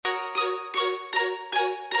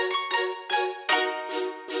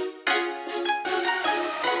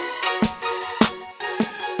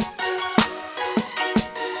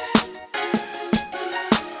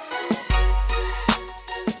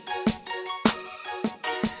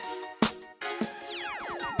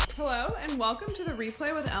and welcome to the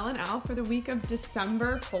replay with Elle and Al for the week of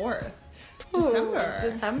December 4th. Ooh,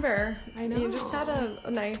 December. I know. You just had a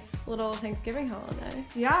nice little Thanksgiving holiday.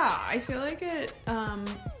 Yeah, I feel like it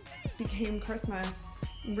became Christmas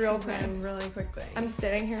real quick. Really quickly. I'm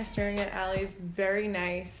sitting here staring at Allie's very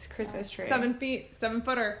nice Christmas tree. 7 feet,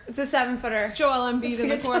 7-footer. It's a 7-footer. It's Joel Embiid in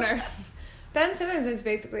the corner. Ben Simmons is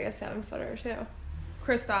basically a 7-footer too.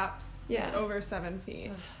 Kristaps is over 7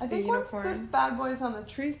 feet. I think once this bad boy's on the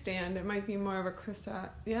tree stand, it might be more of a Kristaps.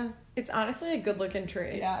 Yeah. It's honestly a good looking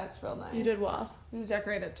tree. Yeah, it's real nice. You did well. I'm going to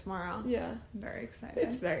decorate it tomorrow. Yeah. I'm very excited.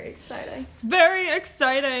 It's very exciting. It's very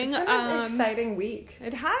exciting. It's been an exciting week.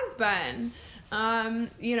 It has been.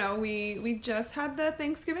 We just had the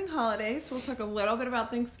Thanksgiving holidays. We'll talk a little bit about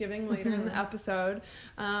Thanksgiving later in the episode.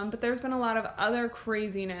 But there's been a lot of other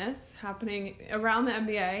craziness happening around the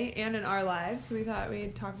NBA and in our lives. So we thought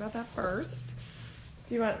we'd talk about that first.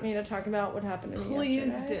 Do you want me to talk about what happened to me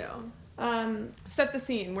yesterday? Please do. Set the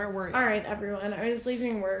scene. Where were you? All right, everyone. I was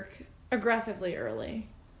leaving work aggressively early.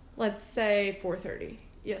 Let's say 4:30.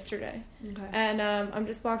 Yesterday. Okay. And I'm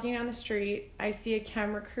just walking down the street. I see a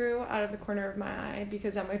camera crew out of the corner of my eye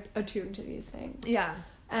because I'm attuned to these things. Yeah.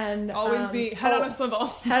 And always be head on a swivel.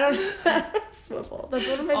 Head on a swivel. That's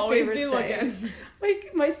one of my favorite sayings. Always be looking.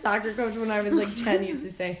 Like my soccer coach when I was like 10 used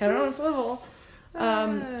to say, head on a swivel.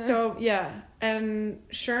 So yeah. And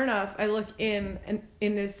sure enough, I look in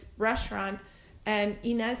this restaurant and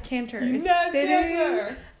Inez Cantor is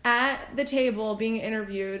sitting at the table being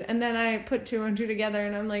interviewed, and then I put two and two together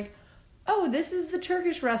and I'm like, oh, this is the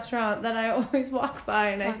Turkish restaurant that I always walk by,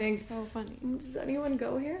 and I think, so funny. Does anyone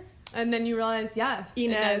go here? And then you realize, yes,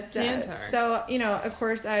 Inez Cantor. So, of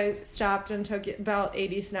course I stopped and took about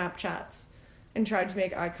 80 Snapchats and tried to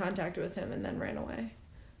make eye contact with him and then ran away.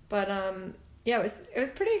 But yeah, it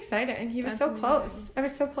was pretty exciting. He was so close. I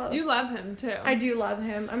was so close. You love him too. I do love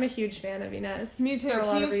him. I'm a huge fan of Inez. Me too. For a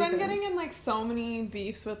lot of He's been reasons. getting in so many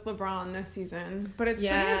beefs with LeBron this season, but it's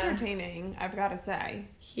pretty entertaining, I've got to say.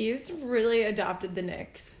 He's really adopted the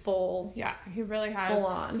Knicks full. Yeah, he really has. Full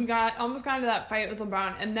on. He almost got into that fight with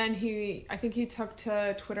LeBron, and then I think he took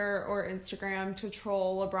to Twitter or Instagram to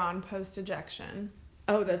troll LeBron post ejection.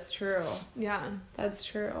 Oh, that's true. Yeah, that's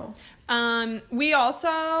true. We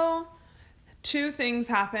also. Two things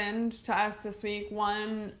happened to us this week.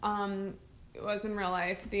 One was in real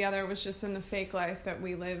life. The other was just in the fake life that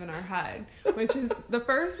we live in our head. Which is, the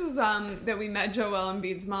first is that we met Joel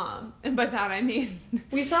Embiid's mom. And by that I mean...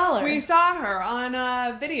 We saw her. We saw her on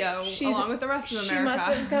a video along with the rest of America. She must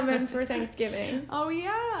have come in for Thanksgiving. Oh,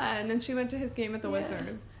 yeah. And then she went to his game at the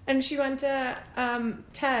Wizards. And she went to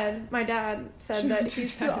Ted. My dad said that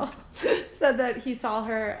he saw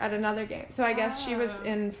her at another game. So I guess she was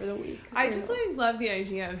in for the week. I just love the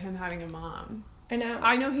idea of him having a mom.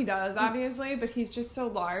 I know he does, obviously, but he's just so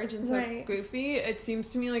large and so goofy. It seems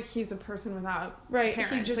to me like he's a person without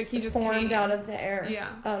parents. He just formed out of the air. Yeah.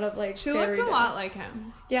 Out of she looked a lot like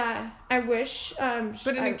him. Yeah. I wish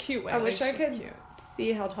but in a cute way. I wish I could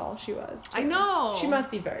see how tall she was. I know. She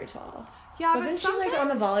must be very tall. Yeah, wasn't she on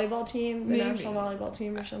the volleyball team, the national volleyball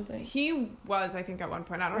team or something? He was, I think, at one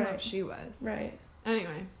point. I don't know if she was. Right.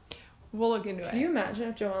 Anyway, we'll look into it. Can you imagine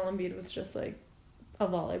if Joel Embiid was just a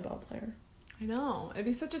volleyball player? I know. It'd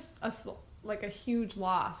be such a huge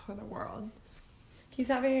loss for the world. He's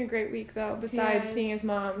having a great week, though. Besides seeing his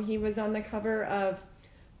mom, he was on the cover of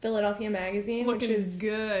Philadelphia Magazine, which is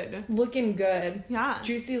good. Looking good. Yeah.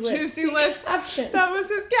 Juicy lips. Juicy lips. Caption. That was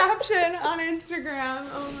his caption on Instagram.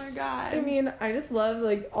 Oh my god. I mean, I just love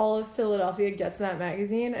all of Philadelphia gets that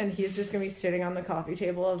magazine, and he's just gonna be sitting on the coffee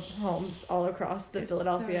table of homes all across the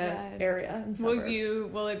Philadelphia area and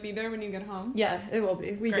suburbs. Will it be there when you get home? Yeah, it will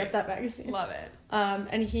be. We get that magazine. Love it.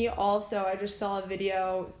 And he also, I just saw a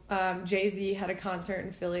video. Jay-Z had a concert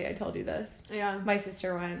in Philly. I told you this. Yeah. My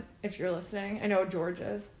sister went. If you're listening, I know George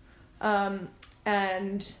is.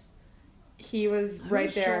 And he was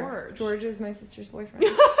right there. George? George is my sister's boyfriend.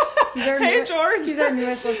 George. He's our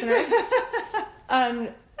newest listener.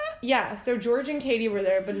 Yeah, so George and Katie were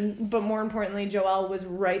there, but more importantly, Joel was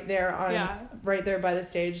right there right there by the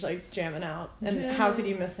stage, jamming out. And how could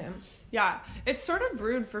you miss him? Yeah, it's sort of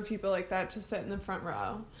rude for people like that to sit in the front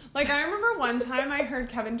row. I remember one time I heard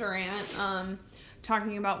Kevin Durant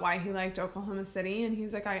talking about why he liked Oklahoma City, and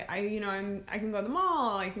he's like, I can go to the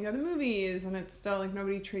mall, I can go to the movies, and it's still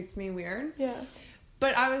nobody treats me weird. Yeah.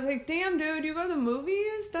 But I was like, damn, dude, you go to the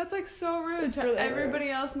movies? That's so rude to everybody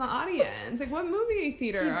else in the audience. What movie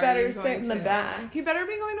theater are you going to? He better sit in the back. He better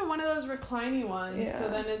be going to one of those reclining ones, so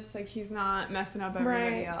then it's he's not messing up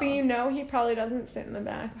everybody else. But he probably doesn't sit in the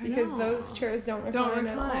back because those chairs don't recline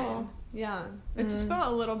at all. Yeah. It just felt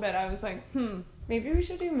a little bit, I was like, Maybe we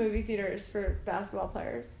should do movie theaters for basketball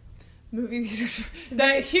players. Movie theaters.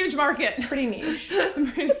 The huge market. Pretty niche.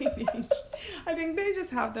 Pretty niche. I think they just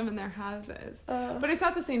have them in their houses. But it's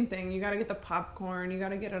not the same thing. You gotta get the popcorn. You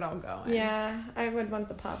gotta get it all going. Yeah, I would want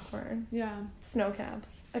the popcorn. Yeah. Snow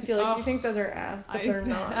caps. I feel like you think those are ass, but they're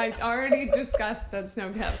not. I already discussed that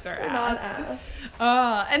snow caps are not ass.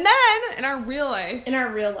 And then, in our real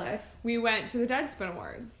life, we went to the Deadspin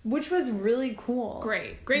Awards. Which was really cool.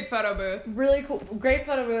 Great photo booth. Really cool. Great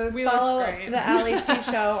photo booth. We Follow looked great. the Allie C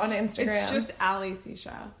Show on Instagram. It's just Allie C Show.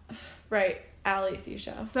 Right. Allie C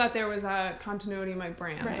Show. So that there was a continuity of my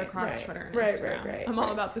brand across Twitter and Instagram. Right. I'm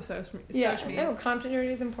all about the social media. Yeah, no,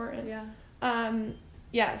 continuity is important. Yeah.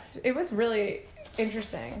 Yes, it was really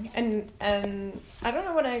interesting. And I don't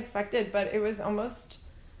know what I expected, but it was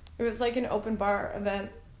like an open bar event.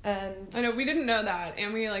 And I know we didn't know that,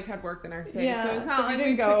 and we had work the next day, so it's not so like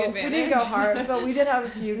we took advantage. We didn't go hard, but we did have a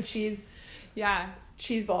few cheese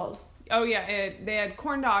balls. Oh yeah, they had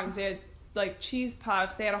corn dogs, they had cheese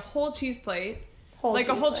puffs, they had a whole cheese plate, a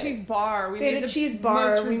whole cheese bar. We made a cheese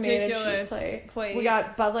bar. We made a cheese plate. We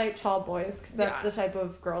got Bud Light Tall Boys because that's the type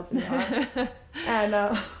of girls we are.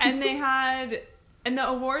 And they had. And the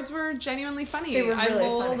awards were genuinely funny. They were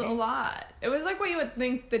really funny. A lot. It was like what you would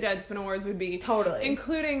think the Deadspin Awards would be. Totally.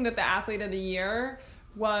 Including that the athlete of the year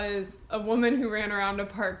was a woman who ran around a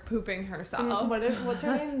park pooping herself. What's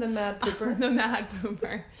her name? The Mad Pooper? The Mad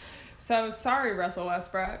Pooper. So, sorry, Russell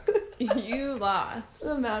Westbrook. You lost.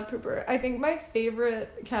 The Mad Pooper. I think my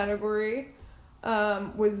favorite category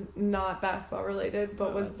was not basketball related,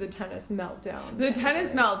 but was the tennis meltdown. The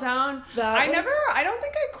tennis meltdown. I don't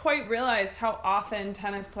think I quite realized how often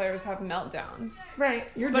tennis players have meltdowns. Right.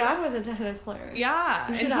 Your dad was a tennis player.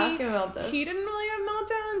 Yeah. You should ask him about this. He didn't really have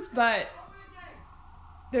meltdowns, but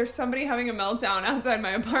there's somebody having a meltdown outside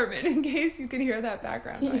my apartment in case you can hear that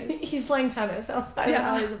background noise. He's playing tennis outside of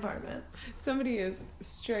Allie's apartment. Somebody is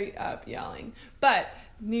straight up yelling. But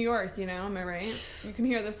New York, am I right? You can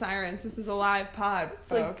hear the sirens. This is a live pod,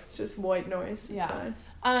 folks. It's just white noise. It's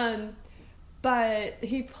fine. But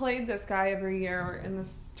he played this guy every year in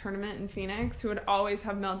this tournament in Phoenix who would always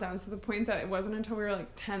have meltdowns to the point that it wasn't until we were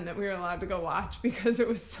 10 that we were allowed to go watch because it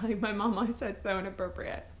was my mom always said so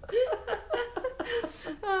inappropriate.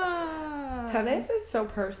 Tennis is so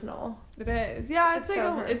personal. It is. Yeah, it's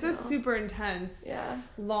it's a super intense,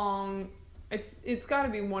 long. It's got to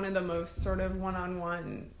be one of the most sort of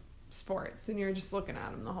one-on-one sports, and you're just looking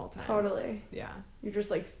at them the whole time. Totally. Yeah. You're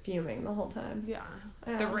just fuming the whole time. Yeah.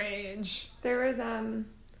 The rage. There was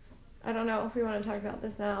I don't know if we want to talk about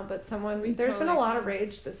this now, but there's been a lot of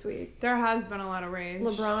rage this week. There has been a lot of rage.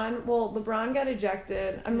 LeBron got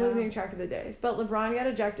ejected. I'm losing track of the days, but LeBron got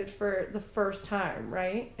ejected for the first time,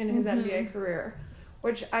 right, in his NBA career,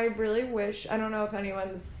 which I really wish. I don't know if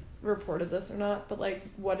anyone's reported this or not, but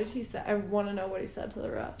what did he say? I want to know what he said to the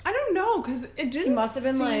ref. I don't know, because it didn't. He must have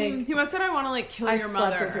been he must have said, "I want to kill your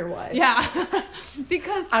mother." I slept with your wife. Yeah,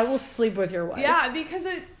 because I will sleep with your wife. Yeah, because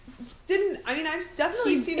it didn't. I mean, I've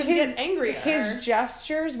definitely seen him get angrier. His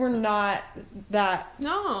gestures were not that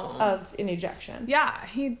of an ejection. Yeah,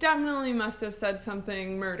 he definitely must have said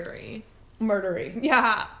something murdery.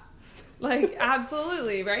 Yeah.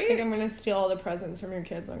 Absolutely, right? I think I'm going to steal all the presents from your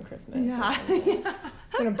kids on Christmas. Yeah. I'm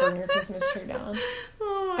going to burn your Christmas tree down.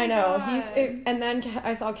 Oh my I know. God. And then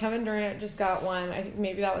I saw Kevin Durant just got one. I think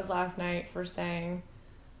maybe that was last night for saying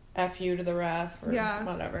F you to the ref or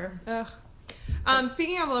whatever. Ugh.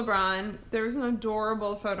 Speaking of LeBron, there was an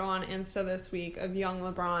adorable photo on Insta this week of young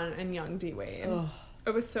LeBron and young D-Wade. Ugh.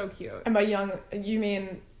 It was so cute. And by young, you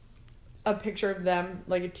mean a picture of them,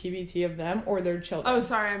 a TBT of them, or their children? Oh,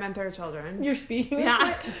 sorry, I meant their children. You're speaking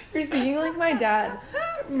you're speaking like my dad.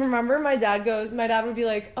 Remember, my dad would be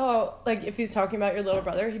like, oh, if he's talking about your little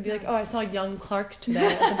brother, he'd be like, oh, I saw young Clark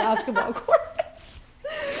today at the basketball court. That's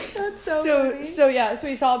so funny. So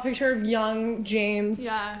he saw a picture of young James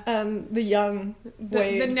and the young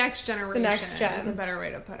Wade. The next generation. The next gen is a better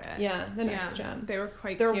way to put it. Yeah, the next gen. They were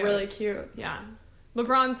quite They're cute. really cute. Yeah.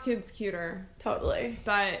 LeBron's kid's cuter. Totally.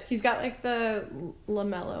 But he's got the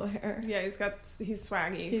LaMelo hair. Yeah, he's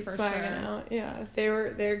swaggy. He's for swagging sure. Out. Yeah,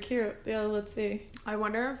 they're cute. Yeah, let's see. I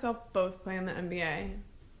wonder if they'll both play in the NBA.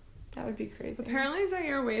 That would be crazy. Apparently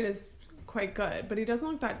Zaire Wade is quite good, but he doesn't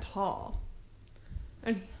look that tall.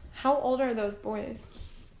 And how old are those boys?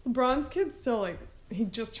 LeBron's kid's still he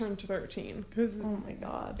just turned 13. Oh my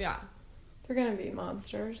God. Yeah. They're gonna be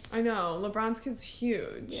monsters. I know. LeBron's kid's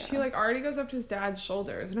huge. Yeah. He already goes up to his dad's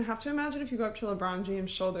shoulders, and I have to imagine if you go up to LeBron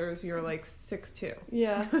James' shoulders, you're 6'2".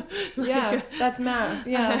 Yeah. Yeah. That's math.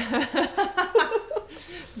 Yeah.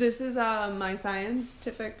 This is my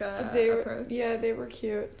scientific approach. Yeah, they were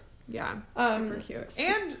cute. Yeah, super cute.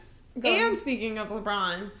 And speaking of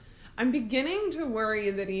LeBron, I'm beginning to worry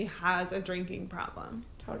that he has a drinking problem.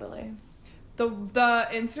 Totally. The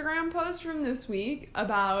Instagram post from this week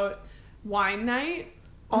about wine night.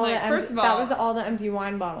 First of all, that was all the empty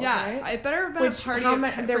wine bottles, right? Yeah, it better have been a party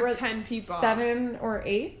for 10 people. 7 or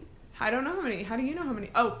 8? I don't know how many. How do you know how many?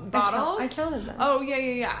 Oh, bottles? I counted them. Oh,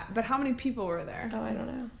 yeah. But how many people were there? Oh, I don't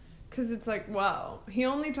know. Because it's like, whoa. He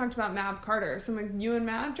only talked about Mav Carter. So I'm like, you and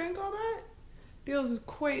Mav drank all that? Feels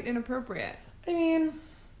quite inappropriate. I mean,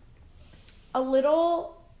 a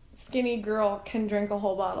little skinny girl can drink a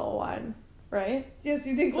whole bottle of wine, right? Yes,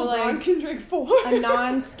 you think LeBron can drink 4? A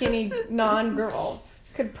non-skinny, non-girl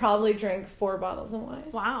could probably drink 4 bottles of wine.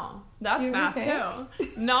 Wow. That's math, too.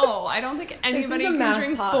 No, I don't think anybody can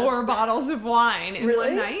drink pod. 4 bottles of wine in really?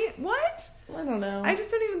 one night. What? I don't know. I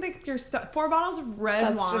just don't even think you're 4 bottles of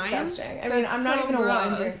red wine. That's disgusting. I mean, I'm not even a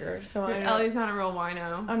wine drinker, so Ellie's not a real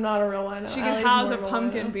wino. I'm not a real wino. She can house a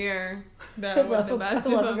pumpkin beer. I love a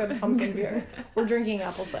good pumpkin beer. We're drinking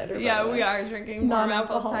apple cider. Yeah, we are drinking warm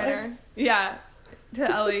apple cider. Yeah,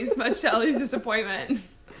 much to Ellie's disappointment.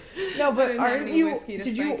 No, but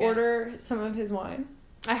did you order some of his wine?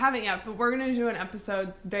 I haven't yet, but we're going to do an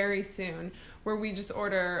episode very soon where we just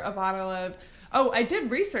order a bottle of... Oh, I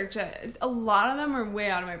did research it. A lot of them are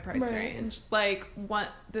way out of my price range. Like, one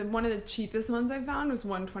of the cheapest ones I found was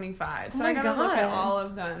 $125. So I got to look at all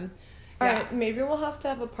of them. All right, maybe we'll have to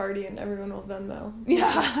have a party and everyone will Venmo.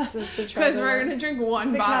 Yeah. Just to try. Because we're going to drink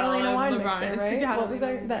one bottle of wine LeBron. Mixer, right? What was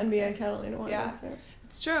that? The NBA Catalina wine mixer.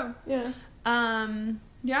 It's true. Yeah.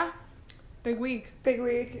 Yeah. Big week.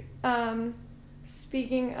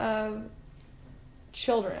 Speaking of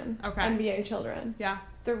children, NBA children. Yeah.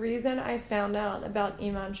 The reason I found out about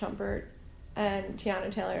Iman Shumpert and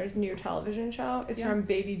Tiana Taylor's new television show is from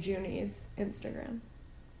Baby Junie's Instagram.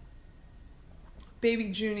 Baby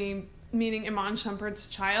Junie, meaning Iman Shumpert's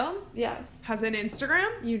child? Yes. Has an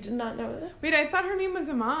Instagram? You did not know this? Wait, I thought her name was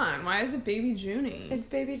Iman. Why is it Baby Junie? It's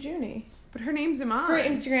Baby Junie. But her name's Iman. Her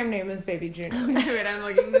Instagram name is Baby Junie. Wait, I'm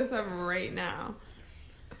looking this up right now.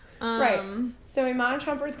 Right. So Iman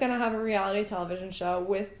Shumpert's going to have a reality television show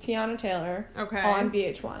with Tiana Taylor on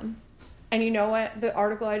VH1. And you know what? The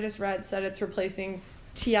article I just read said it's replacing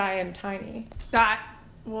T.I. and Tiny. That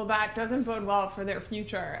doesn't bode well for their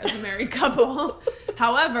future as a married couple.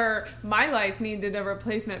 However, my life needed a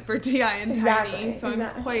replacement for T.I. and Tiny, so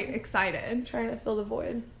I'm quite excited. Trying to fill the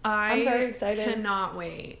void. I'm very excited. Cannot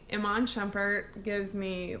wait. Iman Shumpert gives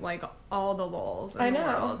me, like, all the lulls in the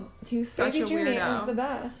world. He's such a weirdo. Baby Junie is the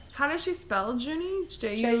best. How does she spell Junie?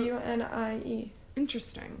 Junie.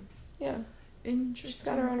 Interesting. Yeah. Interesting. She's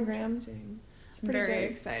got her own gram. I'm very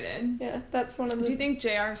excited. Yeah, that's one of the... Do you think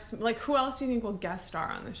who else do you think will guest star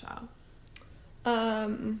on the show?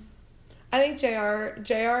 I think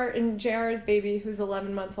JR's baby, who's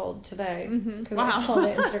 11 months old today, because I saw the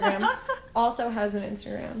Instagram, also has an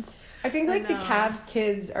Instagram. I think, the Cavs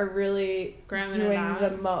kids are really doing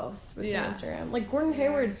the most with the Instagram. Like, Gordon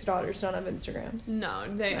Hayward's daughters don't have Instagrams. No, I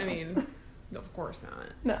mean, of course not.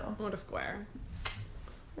 No. What a square.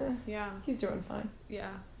 Yeah. He's doing fine. Yeah.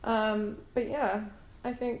 But yeah,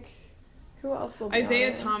 I think who else will be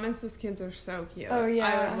Isaiah Thomas's kids are so cute. Oh yeah.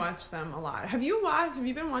 I would watch them a lot. Have you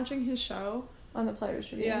been watching his show? On the Players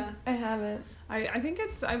Review? Yeah. I haven't. I think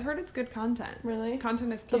I've heard it's good content. Really?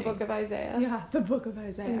 Content is king. The Book of Isaiah. Yeah, the Book of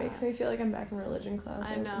Isaiah. It makes me feel like I'm back in religion class.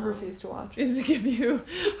 I know. I refuse to watch. Does it give you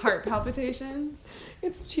heart palpitations?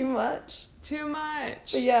 It's too much. Too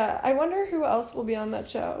much. But yeah, I wonder who else will be on that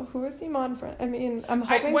show. Who is Iman from? I mean, I'm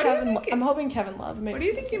hoping Kevin Love. What do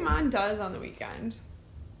you think Iman does on the weekend?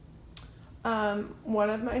 One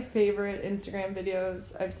of my favorite Instagram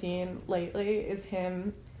videos I've seen lately is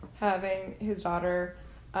him having his daughter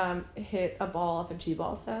hit a ball off a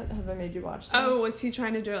T-ball set. Have I made you watch this? Oh, was he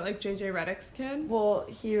trying to do it like JJ Redick's kid? Well,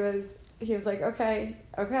 he was like, okay,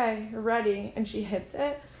 ready, and she hits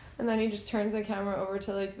it. And then he just turns the camera over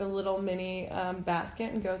to, like, the little mini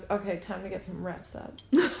basket and goes, okay, time to get some reps up.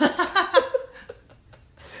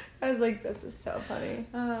 I was like, this is so funny.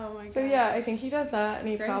 Oh, my God. So, yeah, I think he does that, and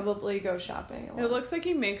he probably goes shopping a lot. It looks like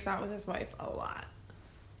he makes out with his wife a lot.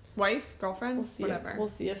 Wife? Girlfriend? We'll see. Whatever. We'll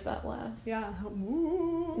see if that lasts. Yeah.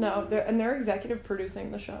 Ooh. No, they're executive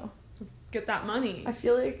producing the show. Get that money. I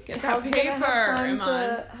feel like how's he gonna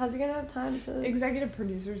have time to executive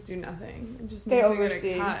producers do nothing. It just they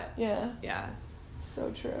oversee. Get a cut. Yeah. It's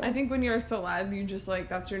so true. I think when you're a celeb, you just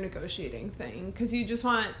that's your negotiating thing because you just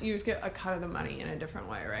get a cut of the money in a different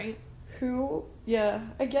way, right? Who? Yeah,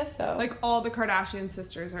 I guess so. Like, all the Kardashian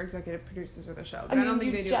sisters are executive producers of the show, but I don't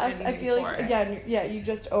think they do anything I feel like, for it. again, yeah,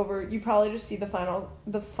 you probably just see the final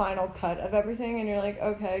cut of everything, and you're like,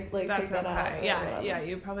 okay, like, that's take that okay. out. Yeah, yeah,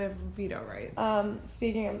 you probably have veto rights.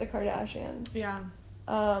 Speaking of the Kardashians. Yeah.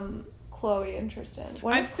 Khloe and Tristan.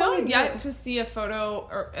 I've still yet to see a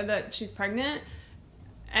photo that she's pregnant,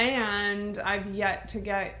 and I've yet to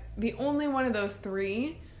get the only one of those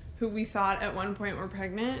three who we thought at one point were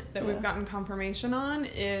pregnant that we've gotten confirmation on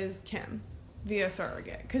is Kim via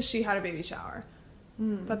surrogate, because she had a baby shower.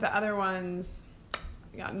 But the other ones,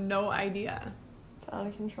 I got no idea. It's out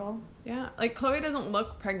of control. Yeah, like Khloe doesn't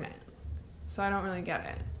look pregnant, so I don't really get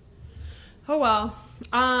it. Oh well.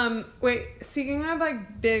 Wait, speaking of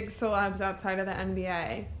like big celebs outside of the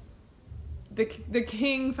NBA, the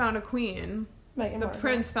king found a queen. Meghan the Markle.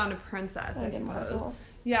 prince found a princess, I suppose. Markle.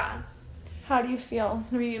 Yeah. How do you feel?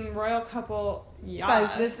 I mean, royal couple, yes.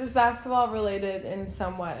 Guys, this is basketball related in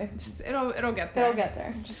some way. It'll get there. It'll get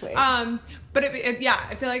there. Just wait. But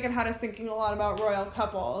I feel like it had us thinking a lot about royal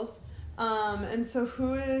couples. And so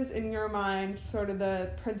who is, in your mind, sort of the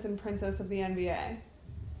prince and princess of the NBA?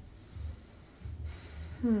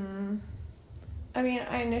 I mean,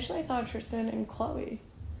 I initially thought Tristan and Khloe.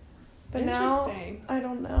 But now, I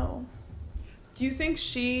don't know. Do you think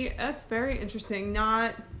that's very interesting.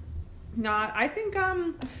 Not, I think,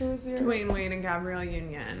 who's your... Dwayne Wade and Gabrielle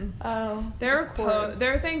Union. Oh, their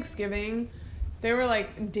Thanksgiving, they were,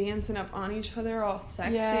 like, dancing up on each other all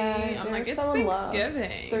sexy. Yeah, I'm like, it's so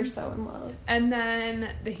Thanksgiving. They're so in love. And then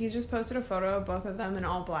he just posted a photo of both of them in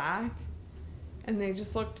all black. And they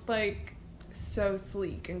just looked, like, so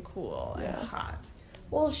sleek and cool and hot.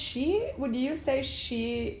 Well, would you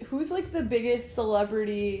say who's, like, the biggest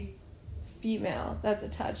celebrity female that's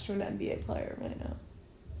attached to an NBA player right now?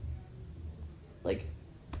 Like,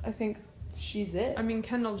 I think she's it. I mean,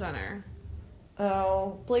 Kendall Jenner.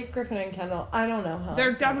 Oh, Blake Griffin and Kendall. I don't know how.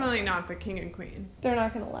 They're definitely not the king and queen. They're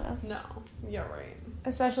not going to last. No, you're right.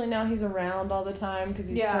 Especially now he's around all the time because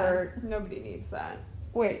he's hurt. Nobody needs that.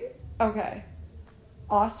 Wait, okay.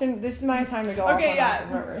 Austin, this is my time to go off on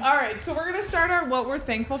Austin Rivers. All right, so we're going to start our what we're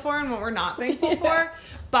thankful for and what we're not thankful for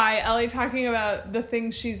by Ellie talking about the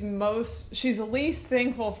things she's least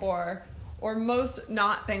thankful for or most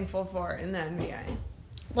not thankful for in the NBA.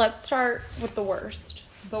 Let's start with the worst.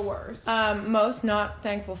 The worst. Most not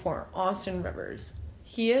thankful for Austin Rivers.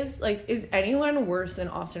 He is, like, is anyone worse than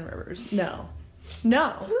Austin Rivers? No.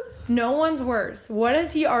 No one's worse. What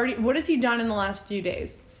has he done in the last few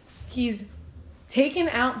days? He's taken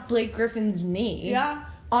out Blake Griffin's knee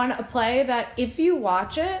on a play that, if you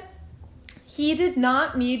watch it, he did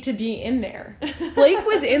not need to be in there. Blake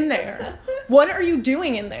was in there. What are you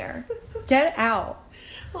doing in there? Get out.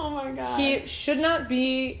 Oh my God. He should not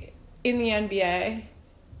be in the NBA.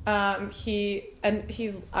 I think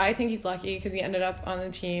he's lucky because he ended up on the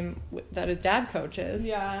team that his dad coaches.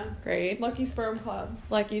 Yeah. Great. Lucky Sperm Club.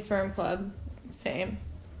 Same.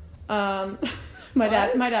 My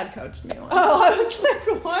dad coached me once. Oh, I was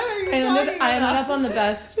like, what are you talking about? I ended up on the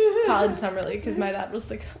best college summer league because my dad was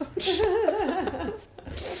the coach.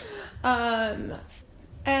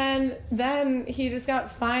 And then he just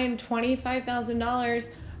got fined $25,000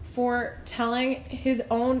 for telling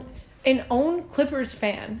an own Clippers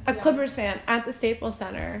fan, Clippers fan at the Staples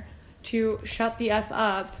Center to shut the F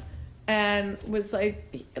up, and was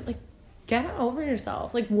like, get over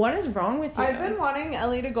yourself. Like, what is wrong with you? I've been wanting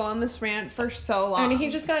Ellie to go on this rant for so long. I mean, he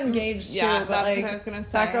just got engaged too, but that's what I was gonna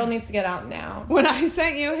say. That girl needs to get out now. When I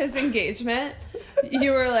sent you his engagement,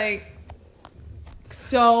 you were like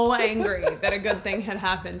so angry that a good thing had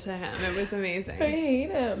happened to him. It was amazing. I hate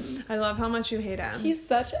him. I love how much you hate him. He's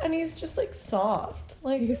just like soft.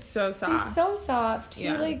 Like, he's so soft. He's so soft.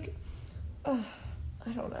 Yeah. He like, I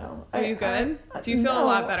don't know. Are you good? Do you feel a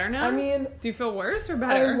lot better now? I mean, do you feel worse or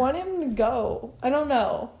better? I want him to go. I don't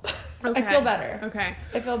know. Okay. I feel better. Okay.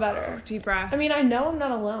 I feel better. Deep breath. I mean, I know I'm not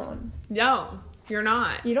alone. No, you're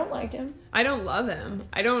not. You don't like him. I don't love him.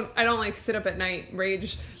 I don't like sit up at night,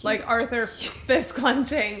 rage like Arthur fist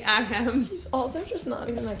clenching at him. He's also just not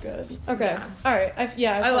even that good. Okay. Yeah. All right.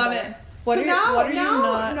 I love it. What are you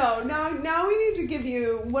not? Now we need to give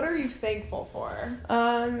you, what are you thankful for?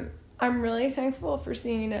 I'm really thankful for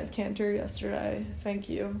seeing Inez Cantor yesterday. Thank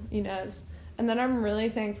you, Inez. And then I'm really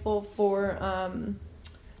thankful for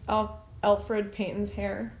Alfred Payton's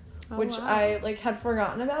hair, which I had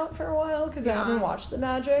forgotten about for a while because I haven't watched the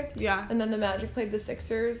Magic. Yeah. And then the Magic played the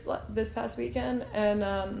Sixers this past weekend,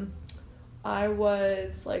 and I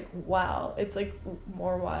was like, wow, it's like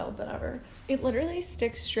more wild than ever. It literally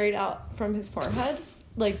sticks straight out from his forehead,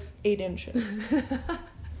 like 8 inches.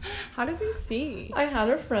 How does he see? I had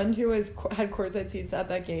a friend who had courtside seats at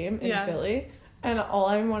that game in Philly. And all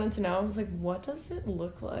I wanted to know was, like, what does it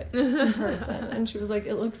look like in person? And she was like,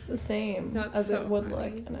 it looks the same as it would look.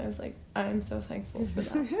 And I was like, I'm so thankful for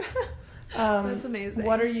that. That's amazing.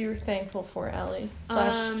 What are you thankful for, Ellie?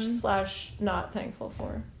 Slash not thankful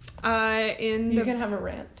for? You can have a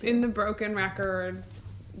rant, too. In the broken record,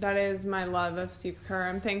 that is my love of Steve Kerr.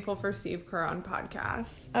 I'm thankful for Steve Kerr on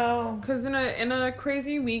podcasts. Oh. Because in a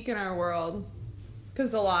crazy week in our world,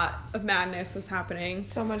 because a lot of madness was happening.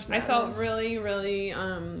 So much madness. I felt really, really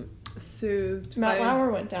soothed. Matt Lauer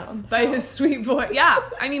went down. By his sweet voice. Yeah.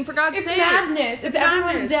 I mean, for God's sake. It's madness. It's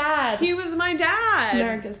everyone's dad. He was my dad. It's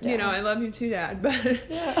America's dad. You know, I love you too, Dad. But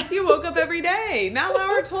he woke up every day. Matt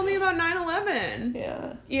Lauer told me about 9/11.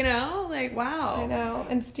 Yeah. You know? Like, wow. I know.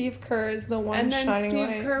 And Steve Kerr is the one shining light. And then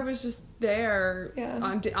Steve Kerr was just there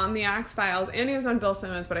on the Axe Files. And he was on Bill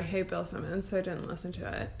Simmons, but I hate Bill Simmons, so I didn't listen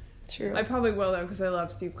to it. True. I probably will, though, because I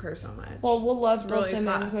love Steve Kerr so much. Well, we'll love Bill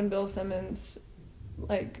Simmons when Bill Simmons,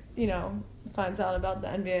 like, you know, finds out about the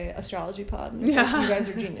NBA astrology pod. And like, you guys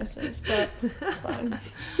are geniuses, but it's fine.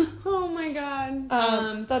 Oh, my God.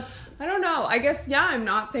 I don't know. I guess, I'm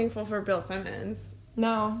not thankful for Bill Simmons.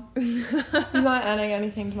 No. He's not adding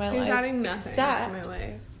anything to my life. He's adding nothing to my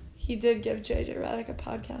life. He did give JJ Redick a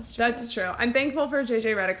podcast. That's true. I'm thankful for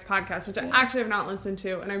JJ Redick's podcast, which I actually have not listened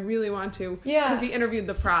to, and I really want to. Yeah. Because he interviewed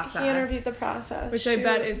The Process. Which I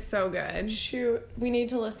bet is so good. Shoot. We need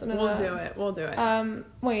to listen to that. We'll do it.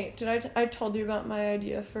 Wait, did I told you about my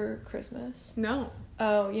idea for Christmas? No.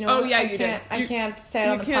 Oh, you know. Oh, yeah, you did. I can't say it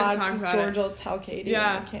on the pod because George will tell Katie.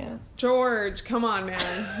 Yeah. I can't. George, come on,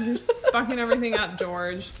 man. You're fucking everything up,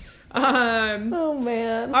 George. Oh,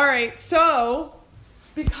 man. All right, so...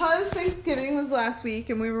 Because Thanksgiving was last week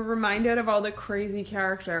and we were reminded of all the crazy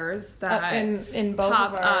characters that in both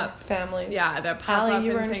pop of our up. families. Yeah, that pop Allie, up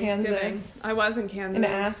you in were in Thanksgiving. Kansas. I was in Kansas. In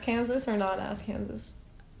ass Kansas or not ass Kansas?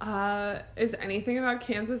 Is anything about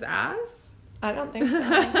Kansas ass? I don't think so.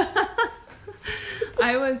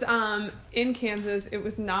 I was in Kansas. It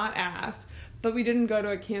was not ass. But we didn't go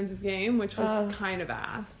to a Kansas game, which was kind of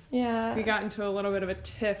ass. Yeah. We got into a little bit of a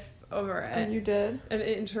tiff over it. And you did? An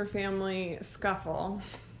inter-family scuffle.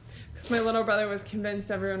 Because my little brother was convinced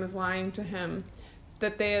everyone was lying to him.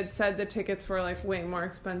 That they had said the tickets were, like, way more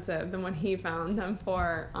expensive than what he found them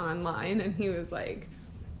for online. And he was like,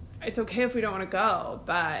 it's okay if we don't want to go,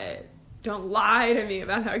 but don't lie to me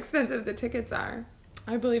about how expensive the tickets are.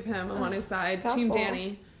 I believe him. I'm on his side. Scuffle. Team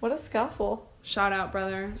Danny. What a scuffle. Shout out,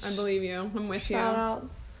 brother. I believe you. I'm with you. Shout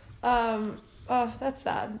out. Oh, that's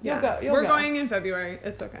sad. Yeah. You'll go. We're going in February.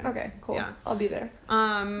 It's okay. Okay, cool. Yeah. I'll be there.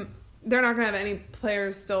 They're not gonna have any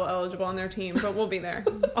players still eligible on their team, but we'll be there.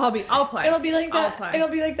 I'll play. It'll be like that. It'll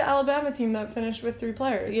be like the Alabama team that finished with 3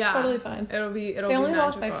 players. Yeah. Totally fine. They only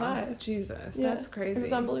lost by 5. Jesus, yeah, that's crazy. It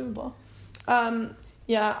was unbelievable.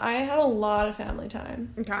 Yeah, I had a lot of family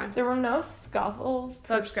time. Okay. There were no scuffles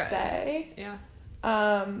per se. Yeah.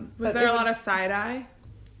 Was there a lot of side-eye?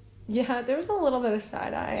 Yeah, there was a little bit of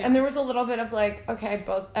side-eye. Yeah. And there was a little bit of, like, okay,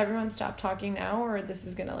 everyone stop talking now or this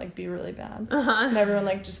is gonna, like, be really bad. And everyone,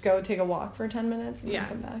 like, just go take a walk for 10 minutes and then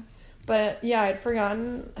come back. But, yeah, I'd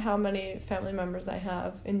forgotten how many family members I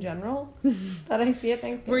have in general that I see at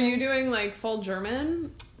Thanksgiving. Were you doing, like, full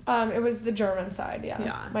German? It was the German side,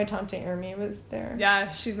 yeah. My Tante Ermi was there.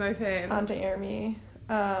 Yeah, she's my fave. Tante Ermi,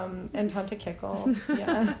 and Tante Kickel,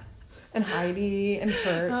 yeah. And Heidi and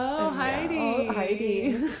Kurt. Oh, and, Heidi. Yeah, oh,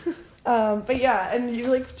 Heidi. But yeah, and you,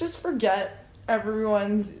 like, just forget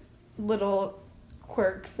everyone's little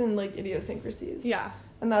quirks and, like, idiosyncrasies. Yeah.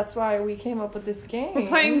 And that's why we came up with this game. We're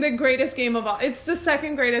playing the greatest game of all. It's the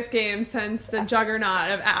second greatest game since the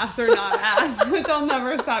juggernaut of ass or not ass, which I'll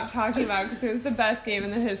never stop talking about because it was the best game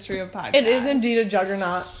in the history of podcasts. It is indeed a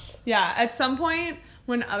juggernaut. Yeah, at some point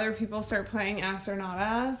when other people start playing ass or not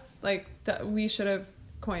ass, like, we should have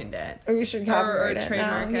coined it. Or we should copyright it.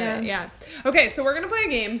 Trademark it. Yeah. Okay, so we're going to play a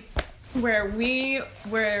game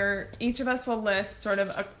where each of us will list sort of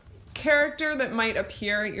a character that might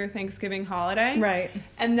appear at your Thanksgiving holiday. Right.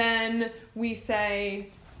 And then we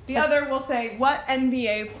say, the other will say, what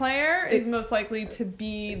NBA player is most likely to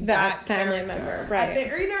be that family character? member. Right.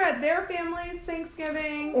 Either at their family's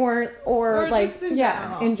Thanksgiving or like, just in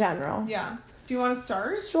general. In general. Yeah. Do you want to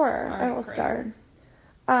start? Sure, right, I will start.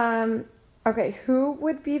 Okay, who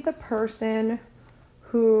would be the person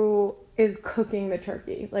who is cooking the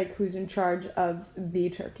turkey? Like, who's in charge of the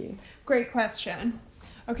turkey? Great question.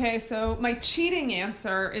 Okay, so my cheating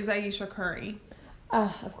answer is Aisha Curry.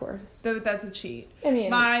 Of course. So that's a cheat. I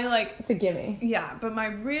mean, it's a gimme. Yeah, but my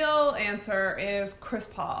real answer is Chris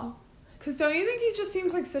Paul. Because don't you think he just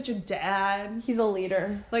seems like such a dad? He's a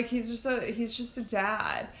leader. Like, he's just a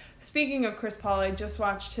dad. Speaking of Chris Paul, I just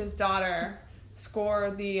watched his daughter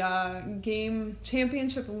score the game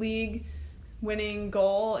championship league winning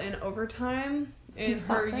goal in overtime in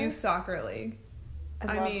her youth soccer league.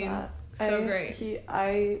 I mean, that. So great.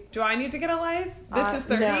 Do I need to get a life? This is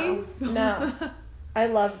 30? No. I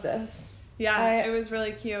love this. Yeah, it was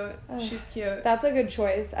really cute. She's cute. That's a good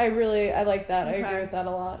choice. I like that. Okay. I agree with that a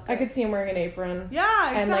lot. Good. I could see him wearing an apron. Yeah,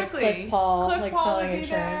 exactly. And like Cliff Paul selling insurance.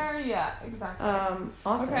 There. Yeah, exactly.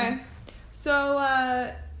 Awesome. Okay. So,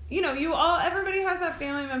 everybody has that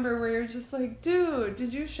family member where you're just like, dude,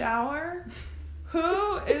 did you shower?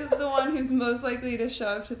 Who is the one who's most likely to show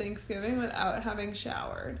up to Thanksgiving without having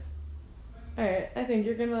showered? All right, I think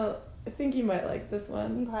you might like this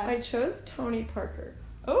one. Okay. I chose Tony Parker.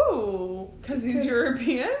 Oh, because he's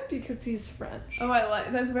European? Because he's French. Oh,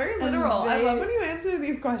 that's very literal. I love when you answer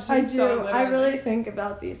these questions. I do. So literally. I really think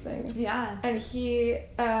about these things. Yeah. And he,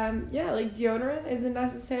 like deodorant isn't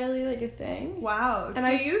necessarily like a thing. Wow. And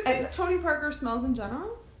do you think Tony Parker smells in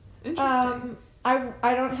general? Interesting. I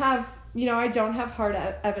don't have, I don't have hard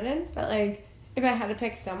evidence, but like if I had to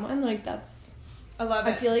pick someone, like I love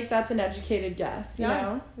it. I feel like that's an educated guess, you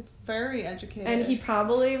know? It's very educated. And he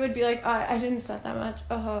probably would be like, I didn't sweat that much.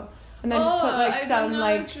 Oh. And then just put like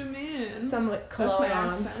some like cologne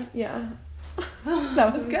on. Yeah.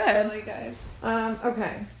 That was good. Really good.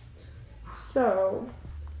 Okay. So,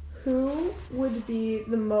 who would be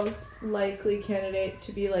the most likely candidate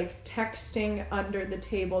to be like texting under the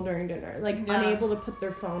table during dinner? Like unable to put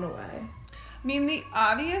their phone away? I mean, the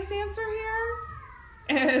obvious answer here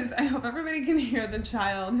is, I hope everybody can hear the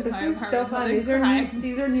child in my apartment. This is so fun.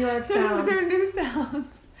 These are New York sounds. They're new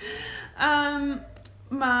sounds.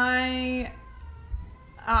 My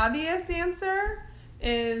obvious answer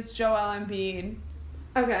is Joel Embiid.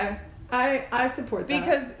 Okay. I support that.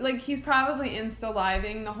 Because, like, he's probably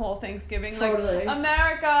Insta-living the whole Thanksgiving. Totally. Like,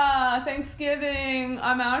 America, Thanksgiving,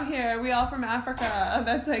 I'm out here, we all from Africa.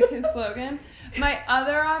 That's, like, his slogan. My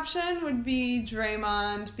other option would be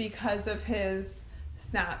Draymond because of his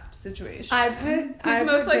Snap situation. He's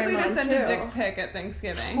most likely to send a dick pic at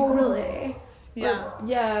Thanksgiving. Totally.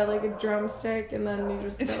 Yeah. Like a drumstick, and then you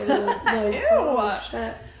just throw the like, ew. Oh,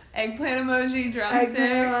 shit. Eggplant emoji, drumstick.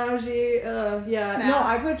 Eggplant emoji. Yeah. Snap. No,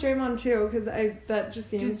 I put Draymond too because that just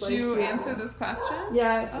seems Did like. Did you answer this question?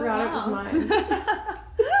 Yeah, I forgot it was mine.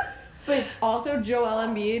 But also Joel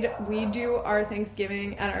Embiid, we do our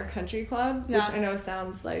Thanksgiving at our country club, which I know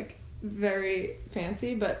sounds like very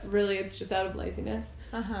fancy, but really it's just out of laziness.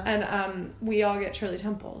 And we all get Shirley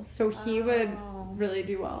Temples, so he would really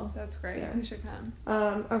do well. That's great. Yeah. He should come.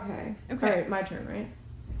 Okay. All right, my turn, right?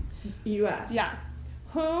 You asked. Yeah.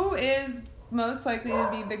 Who is most likely to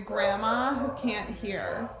be the grandma who can't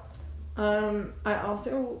hear? I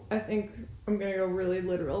think I'm gonna go really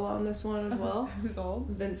literal on this one as well. Who's old?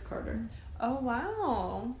 Vince Carter. Oh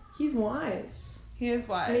wow. He's wise. He is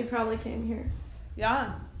wise. And he probably came here.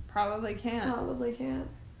 Yeah, probably can't. Probably can't.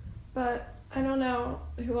 But I don't know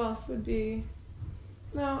who else would be.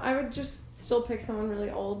 No, I would just still pick someone really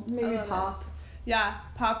old. Maybe Pop. Yeah,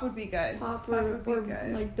 Pop would be good. Pop would be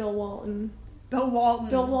good. Like Bill Walton. Bill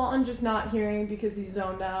Walton just not hearing because he's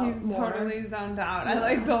zoned out. He's totally zoned out. Yeah. I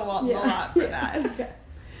like Bill Walton a lot for that. Okay.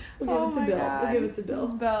 We'll give it to Bill. God. We'll give it to Bill.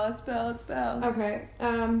 It's Bill. Okay.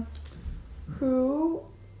 Who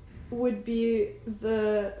would be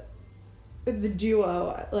the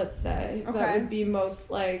duo, let's say, that would be most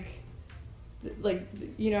like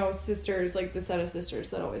sisters, like the set of sisters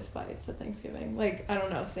that always fights at Thanksgiving. Like, I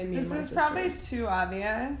don't know, say me and my sisters. This is probably too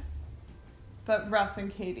obvious, but Russ and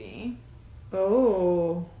Katie.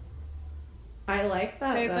 Oh, I like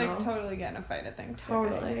that. They'd like totally get in a fight at Thanksgiving.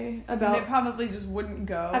 Totally. And they probably just wouldn't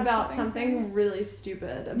go. About something really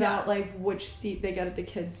stupid. About like which seat they get at the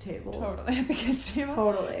kids' table. Totally. At the kids' table?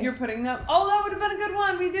 Totally. You're putting them. Oh, that would have been a good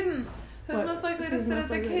one. We didn't. Who's most likely to sit at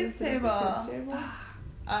the kids' table?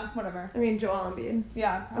 Whatever. I mean, Joel Embiid.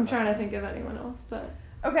 Yeah. Probably. I'm trying to think of anyone else, but.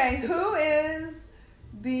 Okay, who is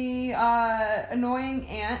the annoying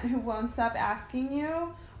aunt who won't stop asking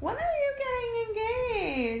you, when are you getting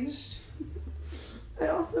engaged? I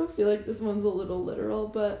also feel like this one's a little literal,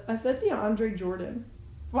 but I said DeAndre Jordan.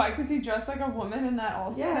 Why? Because he dressed like a woman in that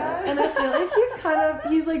also? Yeah, and I feel like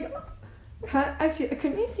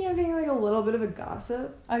couldn't you see him being like a little bit of a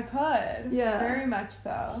gossip? I could. Yeah. Very much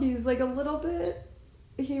so. He's like a little bit,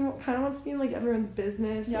 he kind of wants to be in like everyone's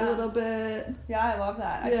business a little bit. Yeah, I love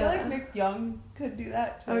that. I feel like Nick Young could do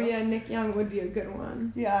that too. Oh yeah, Nick Young would be a good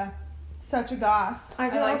one. Yeah. Such a goss. I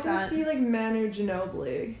could also see like Manu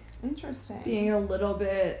Ginobili. Interesting. being a little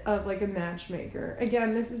bit of like a matchmaker.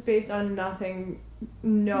 Again, this is based on nothing,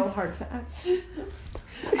 no hard facts.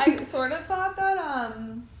 I sort of thought that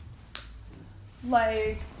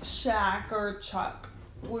like Shaq or Chuck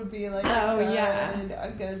would be like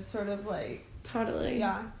a good sort of like totally.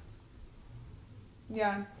 Yeah,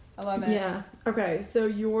 I love it. Yeah. Okay, so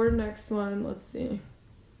your next one, let's see.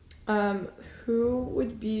 Who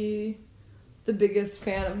would be the biggest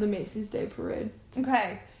fan of the Macy's Day Parade?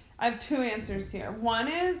 Okay, I have two answers here. One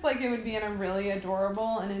is like it would be in a really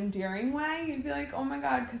adorable and endearing way. You'd be like, oh my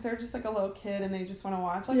god, because they're just like a little kid and they just want to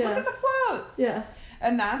watch. Like, look at the floats. Yeah.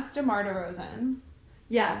 And that's DeMar DeRozan.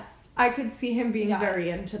 Yes, I could see him being very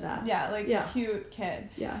into that. Yeah, like cute kid.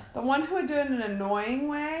 Yeah. The one who would do it in an annoying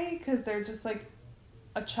way because they're just like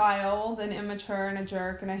a child and immature and a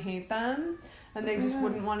jerk and I hate them and they just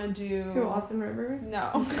wouldn't want to do. Who, Austin Rivers?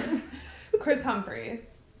 No. Chris Humphries.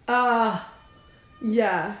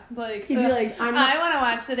 Yeah. Like he'd be like, I want to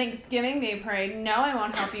watch the Thanksgiving Day Parade. No, I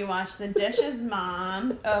won't help you wash the dishes,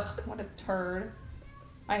 Mom. Ugh, what a turd.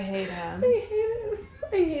 I hate him.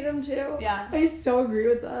 I hate him too. Yeah. I so agree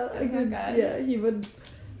with that. Good. Yeah, he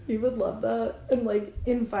would love that. And like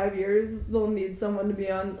in 5 years they'll need someone to be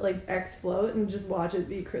on like X Float and just watch it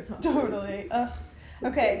be Chris Humphries. Totally. Ugh.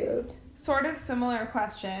 Okay. So sort of similar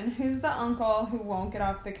question. Who's the uncle who won't get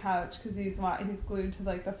off the couch because he's glued to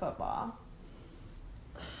like the football?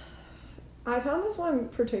 I found this one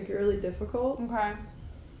particularly difficult. Okay.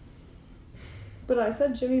 But I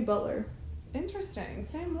said Jimmy Butler. Interesting.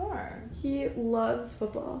 Say more. He loves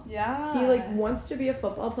football. Yeah. He like wants to be a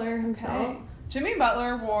football player himself. Okay. Jimmy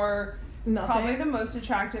Butler wore Nothing. Probably the most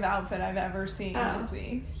attractive outfit I've ever seen this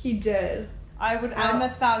week. He did. I'm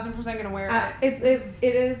 1,000% gonna wear it.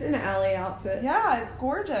 It is an alley outfit. Yeah, it's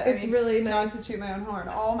gorgeous. It's really nice. Not to toot my own horn.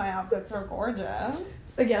 All my outfits are gorgeous.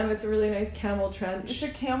 Again, it's a really nice camel trench. It's a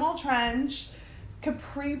camel trench,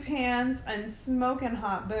 capri pants, and smoking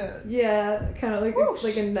hot boots. Yeah, kind of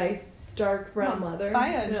like a nice dark brown leather.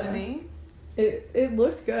 Bye, Jimmy. It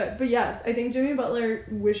looked good. But yes, I think Jimmy Butler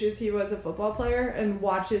wishes he was a football player and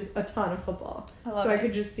watches a ton of football. I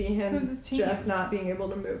could just see him just not being able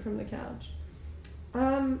to move from the couch.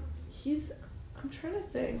 I'm trying to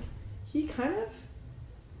think. He kind of,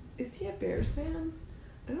 is he a Bears fan?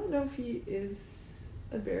 I don't know if he is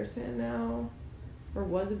a Bears fan now or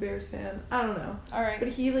was a Bears fan. I don't know. All right. But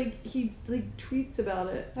he tweets about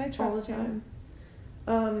it all the time.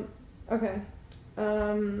 Okay.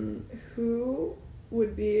 Who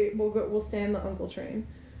would be, we'll stay in the uncle train.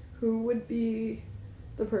 Who would be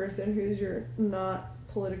the person who's your not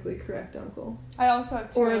politically correct uncle? I also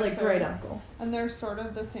have two or answers, like right uncle. And they're sort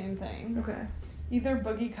of the same thing. Okay. Either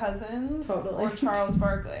Boogie Cousins Totally. or Charles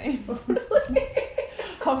Barkley. Totally.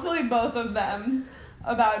 Hopefully both of them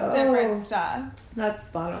about different stuff. That's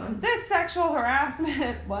spot on. This sexual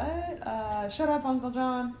harassment. What? Shut up, Uncle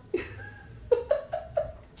John.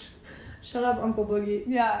 Shut up, Uncle Boogie.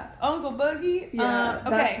 Yeah, Uncle Boogie. Yeah, okay.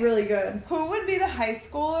 That's really good. Who would be the high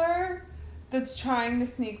schooler that's trying to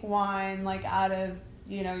sneak wine like out of,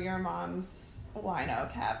 your mom's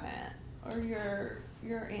wino cabinet or your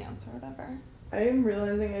aunt's or whatever? I am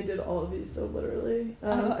realizing I did all of these so literally.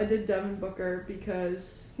 I did Devin Booker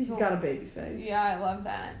because he's got a baby face. Yeah, I love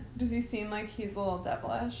that. Does he seem like he's a little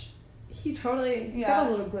devilish? He's got a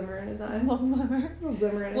little glimmer in his eye. A little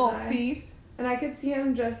glimmer in his eye. Little thief. And I could see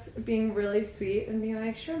him just being really sweet and being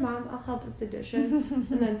like, sure, Mom, I'll help with the dishes. And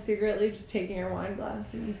then secretly just taking her wine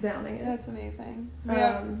glass and downing it. That's amazing. I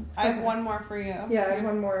have one more for you. Yeah, I have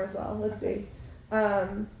one more as well. Let's see.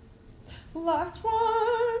 Last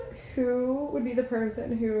one. Who would be the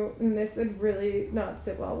person who, and this would really not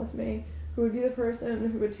sit well with me, who would be the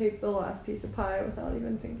person who would take the last piece of pie without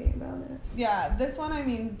even thinking about it? Yeah, this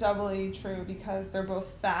one doubly true because they're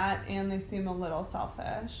both fat and they seem a little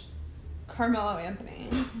selfish. Carmelo Anthony.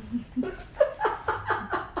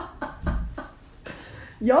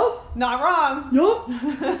 Yup. Not wrong. Yup.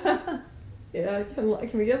 Yeah,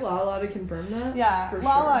 can we get Lala to confirm that? Yeah,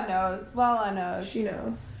 Lala knows. Lala knows. She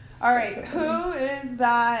knows. All right, who is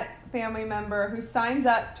that family member who signs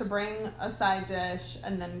up to bring a side dish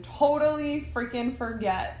and then totally freaking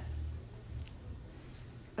forgets?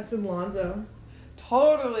 I said Lonzo.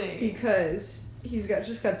 Totally. Because he's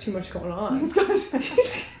just got too much going on.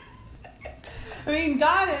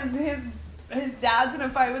 God is his dad's in a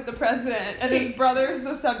fight with the president, and his brother's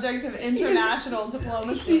the subject of international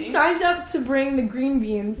diplomacy. He signed up to bring the green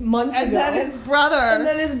beans months ago. And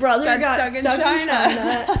then his brother got stuck in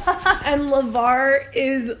China. And LeVar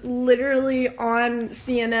is literally on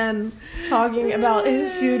CNN talking about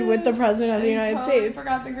his feud with the president of the United States. I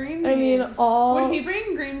forgot the green beans. Would he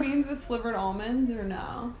bring green beans with slivered almonds or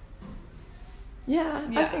no? Yeah,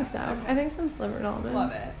 I think so. Okay. I think some slivered almonds.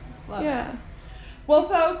 Love it. Love it. Well,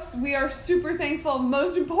 folks, we are super thankful,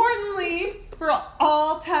 most importantly, for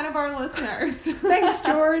all 10 of our listeners. Thanks,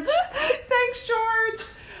 George. Thanks, George.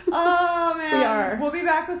 Oh, man. We are. We'll be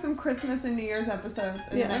back with some Christmas and New Year's episodes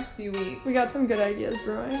in the next few weeks. We got some good ideas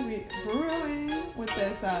brewing. Brewing with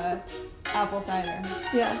this apple cider.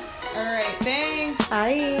 Yes. All right. Thanks.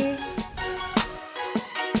 Bye.